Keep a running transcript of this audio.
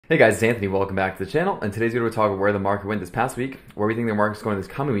Hey guys, it's Anthony. Welcome back to the channel. And today's video we're talking where the market went this past week, where we think the market's going this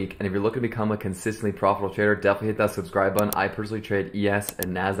coming week. And if you're looking to become a consistently profitable trader, definitely hit that subscribe button. I personally trade ES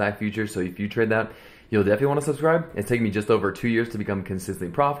and Nasdaq futures, so if you trade that, you'll definitely want to subscribe. It's taken me just over 2 years to become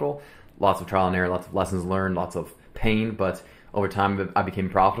consistently profitable. Lots of trial and error, lots of lessons learned, lots of pain, but over time I became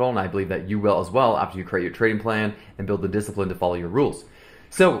profitable, and I believe that you will as well after you create your trading plan and build the discipline to follow your rules.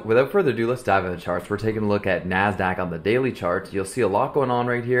 So without further ado, let's dive into the charts. We're taking a look at Nasdaq on the daily chart. You'll see a lot going on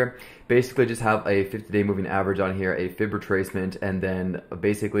right here. Basically just have a 50-day moving average on here, a fib retracement, and then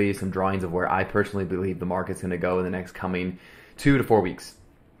basically some drawings of where I personally believe the market's going to go in the next coming 2 to 4 weeks.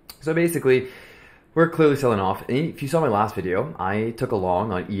 So basically, we're clearly selling off. And if you saw my last video, I took a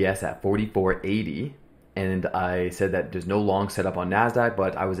long on ES at 44.80. And I said that there's no long set up on Nasdaq,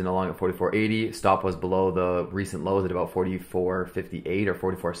 but I was in a long at 44.80. Stop was below the recent lows at about 44.58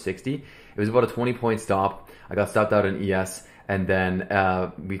 or 44.60. It was about a 20-point stop. I got stopped out in ES, and then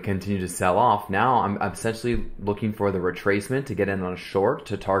we continued to sell off. Now I'm essentially looking for the retracement to get in on a short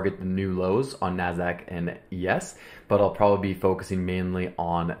to target the new lows on Nasdaq and ES, but I'll probably be focusing mainly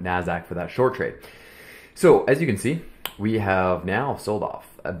on Nasdaq for that short trade. So as you can see, we have now sold off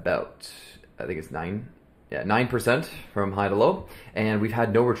about, I think it's 9% from high to low, and we've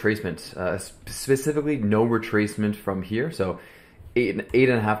had no retracement, specifically no retracement from here. So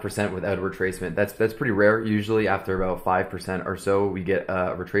 8.5% without a retracement. That's pretty rare. Usually after about 5% or so, we get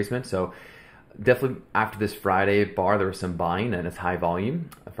a retracement. So definitely after this Friday bar, there was some buying and it's high volume.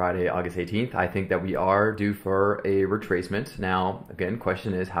 Friday, August 18th. I think that we are due for a retracement. Now, again,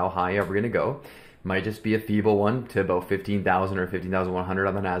 question is how high are we going to go? Might just be a feeble one to about 15,000 or 15,100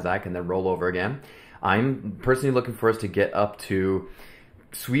 on the Nasdaq and then roll over again. I'm personally looking for us to get up to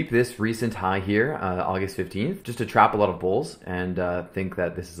sweep this recent high here, August 15th, just to trap a lot of bulls and think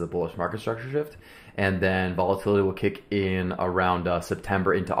that this is a bullish market structure shift. And then volatility will kick in around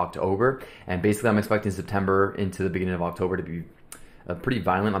September into October. And basically I'm expecting September into the beginning of October to be pretty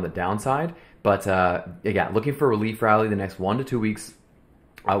violent on the downside. But again, looking for a relief rally the next 1 to 2 weeks.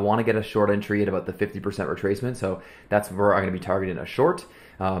 I want to get a short entry at about the 50% retracement, so that's where I'm going to be targeting a short.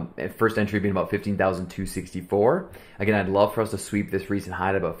 First entry being about 15,264. Again, I'd love for us to sweep this recent high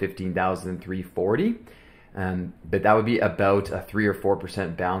at about 15,340, but that would be about a 3 or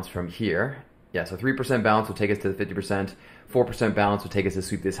 4% bounce from here. Yeah, so 3% bounce will take us to the 50%, 4% bounce will take us to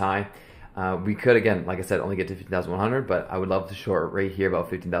sweep this high. We could, again, like I said, only get to 15,100, but I would love to short right here about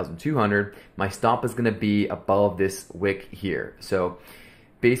 15,200. My stop is going to be above this wick here. So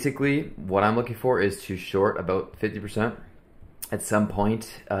basically, what I'm looking for is to short about 50% at some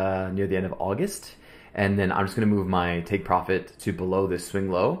point near the end of August. And then I'm just going to move my take profit to below this swing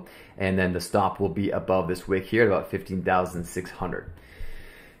low. And then the stop will be above this wick here at about 15,600.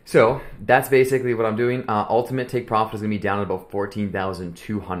 So that's basically what I'm doing. Ultimate take profit is going to be down at about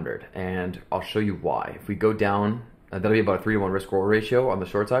 14,200. And I'll show you why. If we go down, that'll be about a 3-to-1 risk-reward ratio on the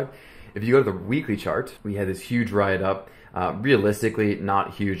short side. If you go to the weekly chart, we had this huge ride up. Realistically,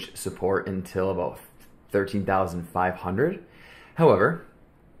 not huge support until about 13,500. However,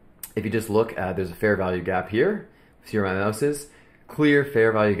 if you just look at, there's a fair value gap here. See where my mouse is? Clear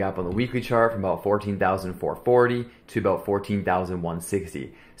fair value gap on the weekly chart from about 14,440 to about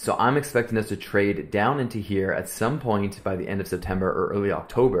 14,160. So I'm expecting us to trade down into here at some point by the end of September or early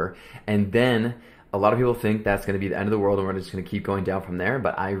October, and then a lot of people think that's going to be the end of the world and we're just going to keep going down from there,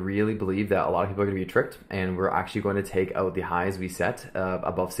 but I really believe that a lot of people are going to be tricked and we're actually going to take out the highs we set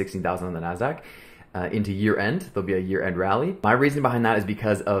above 16,000 on the Nasdaq into year end. There'll be a year end rally. My reason behind that is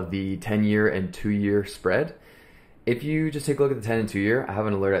because of the 10-year and 2-year spread. If you just take a look at the 10 and 2-year, I have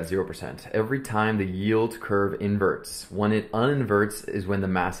an alert at 0%. Every time the yield curve inverts, when it uninverts is when the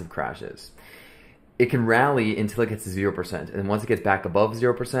massive crash is. It can rally until it gets to 0%. And once it gets back above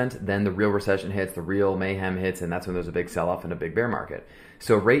 0%, then the real recession hits, the real mayhem hits, and that's when there's a big sell-off and a big bear market.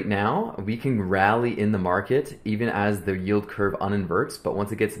 So right now, we can rally in the market even as the yield curve uninverts, but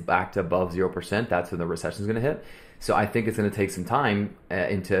once it gets back to above 0%, that's when the recession is going to hit. So I think it's going to take some time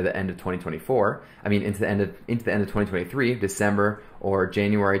into the end of 2024. I mean, into the end of 2023, December or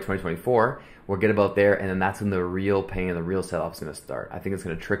January 2024. We'll get about there, and then that's when the real pain and the real sell-off is going to start. I think it's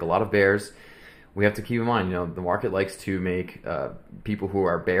going to trick a lot of bears. We have to keep in mind, you know, the market likes to make people who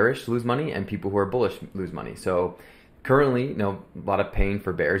are bearish lose money and people who are bullish lose money. So currently, you know, a lot of pain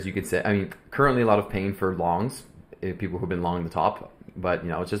for bears, you could say. I mean, currently a lot of pain for longs, people who've been long the top. But, you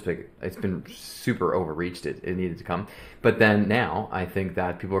know, it's just big. It's been super overreached. It needed to come. But then now I think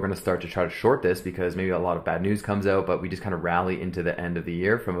that people are going to start to try to short this because maybe a lot of bad news comes out, but we just kind of rally into the end of the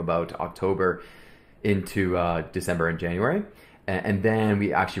year from about October into December and January. And then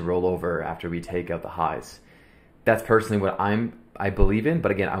we actually roll over after we take out the highs. That's personally what I'm I believe in,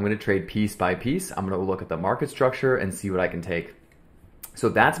 but again, I'm going to trade piece by piece. I'm going to look at the market structure and see what I can take. So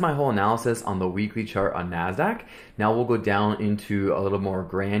that's my whole analysis on the weekly chart on Nasdaq. Now we'll go down into a little more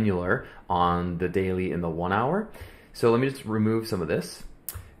granular on the daily and the 1 hour. So let me just remove some of this.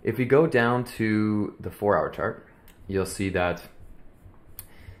 If we go down to the 4 hour chart, you'll see that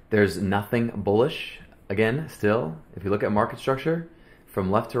there's nothing bullish. Again, still, if you look at market structure from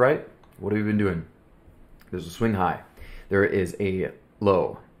left to right, what have we been doing? There's a swing high. There is a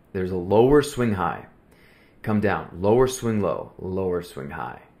low. There's a lower swing high. Come down, lower swing low, lower swing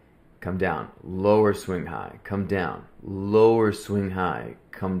high. Come down, lower swing high. Come down, lower swing high.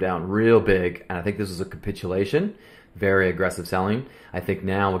 Come down real big. And I think this is a capitulation. Very aggressive selling. I think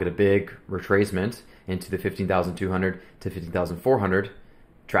now we'll get a big retracement into the 15,200 to 15,400,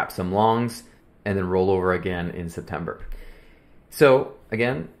 trap some longs, and then roll over again in September. So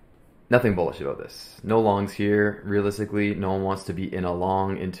again, nothing bullish about this. No longs here. Realistically, no one wants to be in a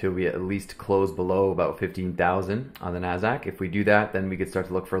long until we at least close below about 15,000 on the Nasdaq. If we do that, then we could start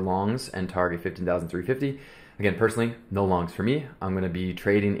to look for longs and target 15,350. Again, personally, no longs for me. I'm going to be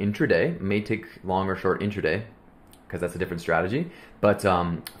trading intraday. May take long or short intraday because that's a different strategy. But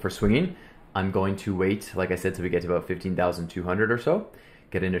for swinging, I'm going to wait, like I said, till we get to about 15,200 or so.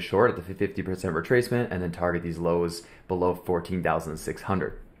 Get into short at the 50% retracement and then target these lows below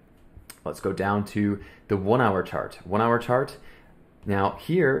 14,600. Let's go down to the 1 hour chart. 1 hour chart. Now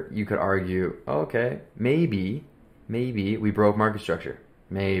here you could argue, okay, maybe we broke market structure.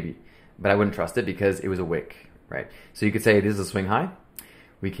 Maybe. But I wouldn't trust it because it was a wick, right? So you could say this is a swing high.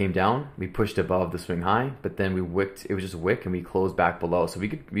 We came down, we pushed above the swing high, but then we wicked, it was just a wick and we closed back below. So we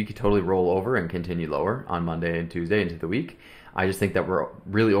could totally roll over and continue lower on Monday and Tuesday into the week. I just think that we're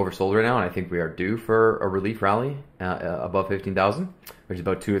really oversold right now, and I think we are due for a relief rally above 15,000, which is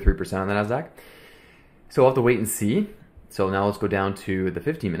about 2 or 3% on the Nasdaq. So we'll have to wait and see. So now let's go down to the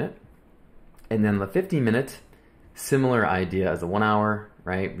 15-minute. And then the 15-minute, similar idea as the 1 hour,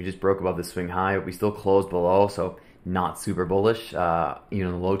 right? We just broke above the swing high. We still closed below, so not super bullish, even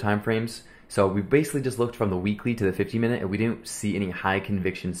in the low time frames. So we basically just looked from the weekly to the 15-minute, and we didn't see any high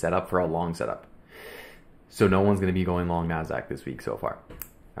conviction setup for a long setup. So no one's going to be going long Nasdaq this week so far.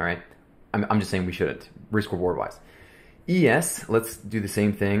 All right. I'm just saying we shouldn't, risk reward wise. ES, let's do the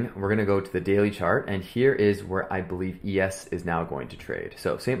same thing. We're going to go to the daily chart, and here is where I believe ES is now going to trade.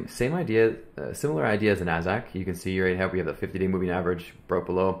 So same idea, similar idea as the Nasdaq. You can see right here we have the 50-day moving average broke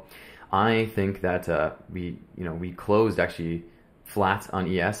below. I think that we closed actually flat on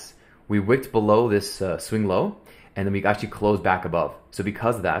ES. We wicked below this swing low, and then we actually closed back above. So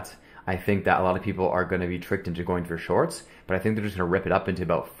because of that, I think that a lot of people are going to be tricked into going for shorts, but I think they're just going to rip it up into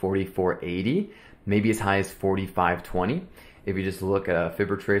about 44.80, maybe as high as 45.20. If you just look at a fib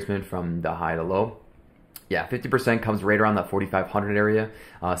retracement from the high to low, yeah, 50% comes right around that 4,500 area.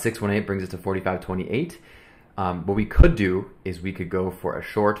 618 brings us to 45.28. What we could do is we could go for a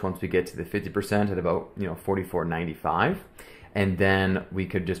short once we get to the 50% at about 44.95, and then we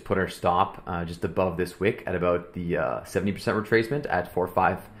could just put our stop just above this wick at about the 70% retracement at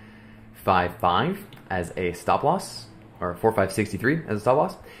 4,555 as a stop loss, or 4,563 as a stop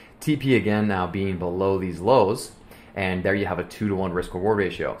loss. TP again now being below these lows, and there you have a 2-to-1 risk reward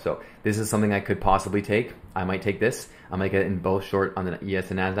ratio. So this is something I could possibly take. I might take this. I might get in both short on the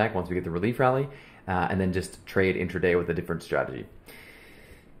ES and Nasdaq once we get the relief rally, and then just trade intraday with a different strategy.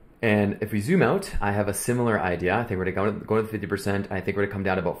 And if we zoom out, I have a similar idea. I think we're going to go to the 50%. I think we're going to come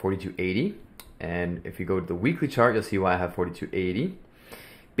down to about 42.80. And if you go to the weekly chart, you'll see why I have 42.80.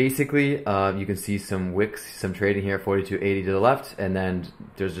 Basically, you can see some wicks, some trading here, 42.80 to the left, and then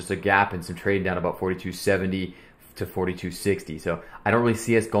there's just a gap and some trading down about 42.70 to 42.60. So I don't really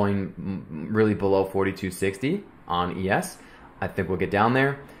see us going really below 42.60 on ES. I think we'll get down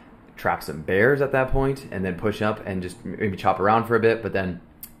there, trap some bears at that point, and then push up and just maybe chop around for a bit, but then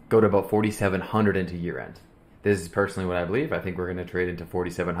go to about 4,700 into year end. This is personally what I believe. I think we're going to trade into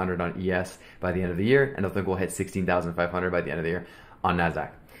 4,700 on ES by the end of the year, and I think we'll hit 16,500 by the end of the year on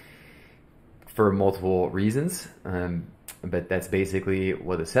Nasdaq. For multiple reasons, but that's basically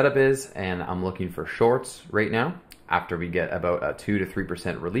what the setup is, and I'm looking for shorts right now after we get about a 2 to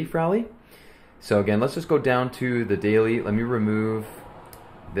 3% relief rally. So again, let's just go down to the daily. Let me remove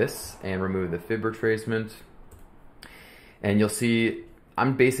this and remove the fib retracement, and you'll see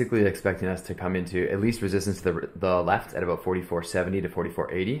I'm basically expecting us to come into at least resistance to the left at about 44.70 to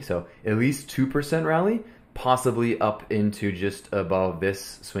 44.80, so at least 2% rally, possibly up into just above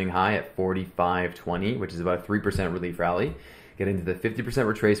this swing high at 45.20, which is about a 3% relief rally. Get into the 50%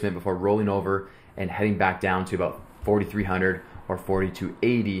 retracement before rolling over and heading back down to about 4,300 or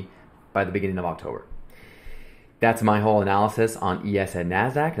 42.80 by the beginning of October. that's my whole analysis on ES and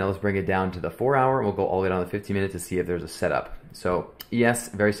Nasdaq. Now let's bring it down to the 4 hour, and we'll go all the way down to 15 minutes to see if there's a setup. So ES,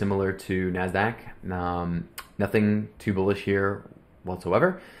 very similar to Nasdaq. Nothing too bullish here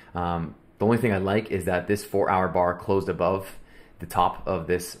whatsoever. The only thing I like is that this 4 hour bar closed above the top of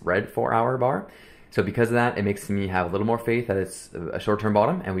this red 4 hour bar. So because of that, it makes me have a little more faith that it's a short-term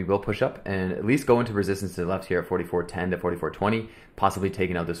bottom, and we will push up and at least go into resistance to the left here at 44.10 to 44.20, possibly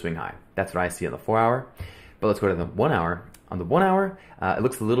taking out the swing high. That's what I see on the 4 hour. But let's go to the 1 hour. On the 1 hour, it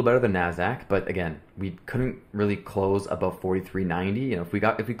looks a little better than Nasdaq, but again, we couldn't really close above 43.90. You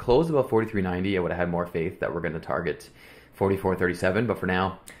know, if we closed above 43.90, I would have had more faith that we're going to target 44.37. But for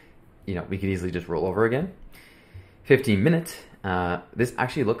now, you know, we could easily just roll over again. 15 minute. This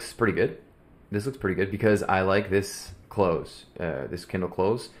actually looks pretty good. This looks pretty good because I like this close, this candle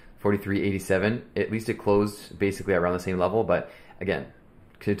close, 43.87. At least it closed basically around the same level, but again,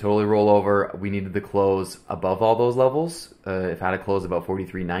 could totally roll over. We needed the close above all those levels. If I had a close about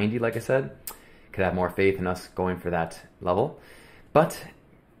 43.90, like I said, could have more faith in us going for that level, but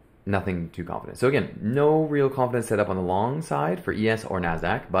nothing too confident. So again, no real confidence set up on the long side for ES or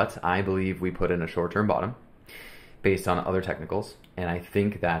Nasdaq, but I believe we put in a short-term bottom based on other technicals, and I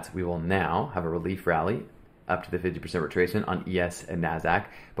think that we will now have a relief rally up to the 50% retracement on ES and Nasdaq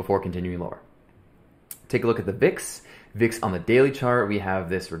before continuing lower. Take a look at the VIX. VIX on the daily chart, we have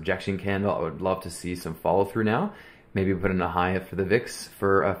this rejection candle. I would love to see some follow through now. Maybe we put in a high for the VIX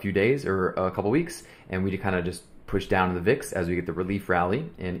for a few days or a couple weeks, and we kind of just push down the VIX as we get the relief rally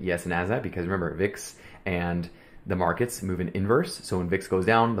in ES and Nasdaq, because remember, VIX and the markets move in inverse. So when VIX goes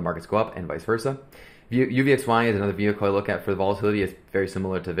down, the markets go up, and vice versa. UVXY is another vehicle I look at for the volatility. It's very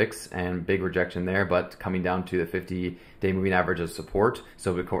similar to VIX, and big rejection there, but coming down to the 50-day moving average of support.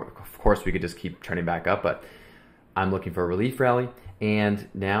 So of course we could just keep trending back up, but I'm looking for a relief rally. And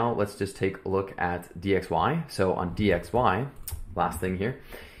now let's just take a look at DXY. So on DXY, last thing here,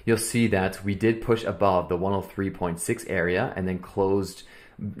 you'll see that we did push above the 103.6 area and then closed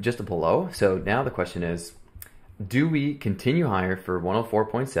just below. So now the question is, do we continue higher for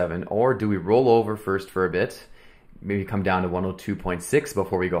 104.7, or do we roll over first for a bit, maybe come down to 102.6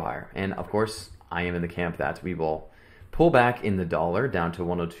 before we go higher? And of course, I am in the camp that we will pull back in the dollar down to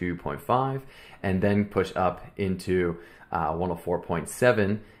 102.5 and then push up into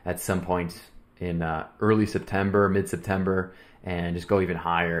 104.7 at some point in early September, mid-September, and just go even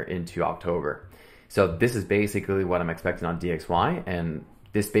higher into October. So this is basically what I'm expecting on DXY, and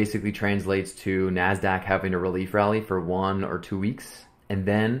this basically translates to Nasdaq having a relief rally for 1 or 2 weeks and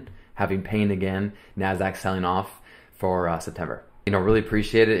then having pain again, Nasdaq selling off for September. You know, really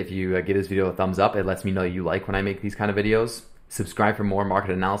appreciate it if you give this video a thumbs up. It lets me know you like when I make these kind of videos. Subscribe for more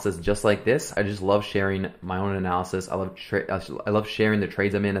market analysis just like this. I just love sharing my own analysis. I love sharing the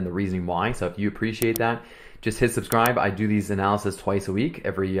trades I'm in and the reasoning why. So if you appreciate that, just hit subscribe. I do these analysis twice a week,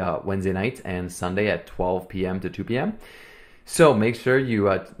 every Wednesday night and Sunday at 12 p.m. to 2 p.m. So make sure you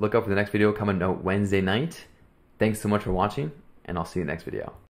look up for the next video coming out Wednesday night. Thanks so much for watching, and I'll see you next video.